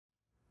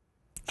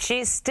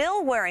She's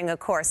still wearing a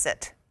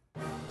corset.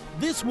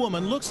 This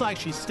woman looks like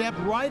she stepped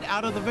right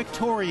out of the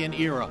Victorian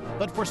era.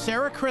 But for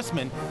Sarah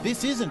Chrisman,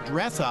 this isn't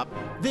dress up.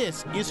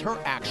 This is her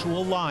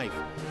actual life.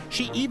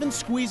 She even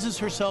squeezes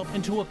herself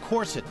into a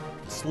corset,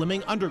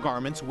 slimming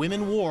undergarments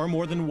women wore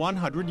more than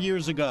 100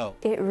 years ago.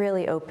 It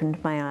really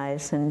opened my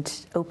eyes and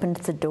opened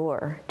the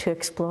door to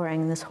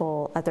exploring this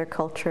whole other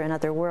culture and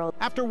other world.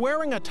 After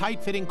wearing a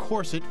tight-fitting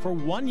corset for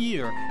 1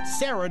 year,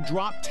 Sarah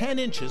dropped 10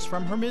 inches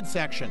from her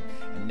midsection,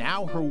 and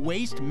now her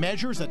waist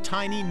measures a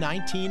tiny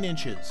 19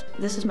 inches.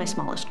 This is my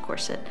smallest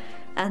corset,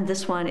 and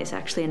this one is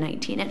actually a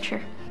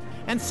 19-incher.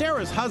 And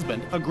Sarah's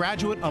husband, a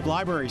graduate of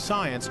library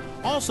science,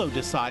 also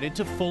decided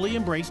to fully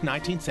embrace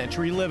 19th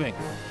century living.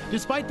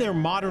 Despite their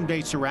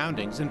modern-day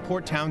surroundings in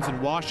port towns in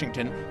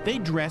Washington, they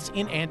dress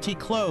in antique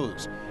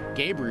clothes.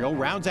 Gabriel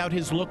rounds out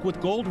his look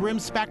with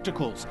gold-rimmed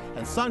spectacles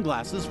and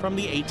sunglasses from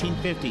the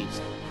 1850s.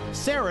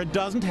 Sarah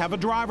doesn't have a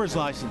driver's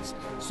license,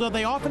 so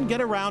they often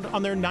get around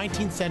on their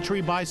 19th century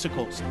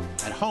bicycles.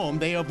 At home,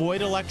 they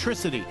avoid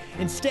electricity,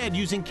 instead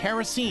using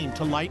kerosene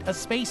to light a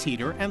space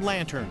heater and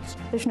lanterns.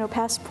 There's no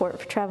passport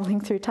for traveling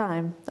through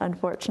time,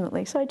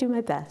 unfortunately, so I do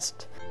my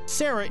best.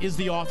 Sarah is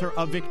the author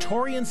of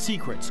Victorian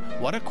Secrets,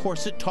 What a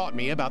Corset Taught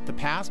Me About the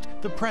Past,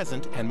 the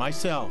Present, and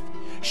Myself.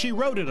 She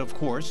wrote it, of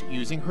course,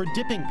 using her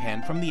dipping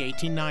pen from the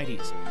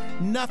 1890s.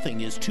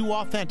 Nothing is too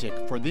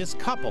authentic for this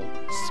couple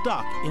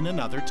stuck in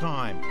another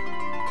time.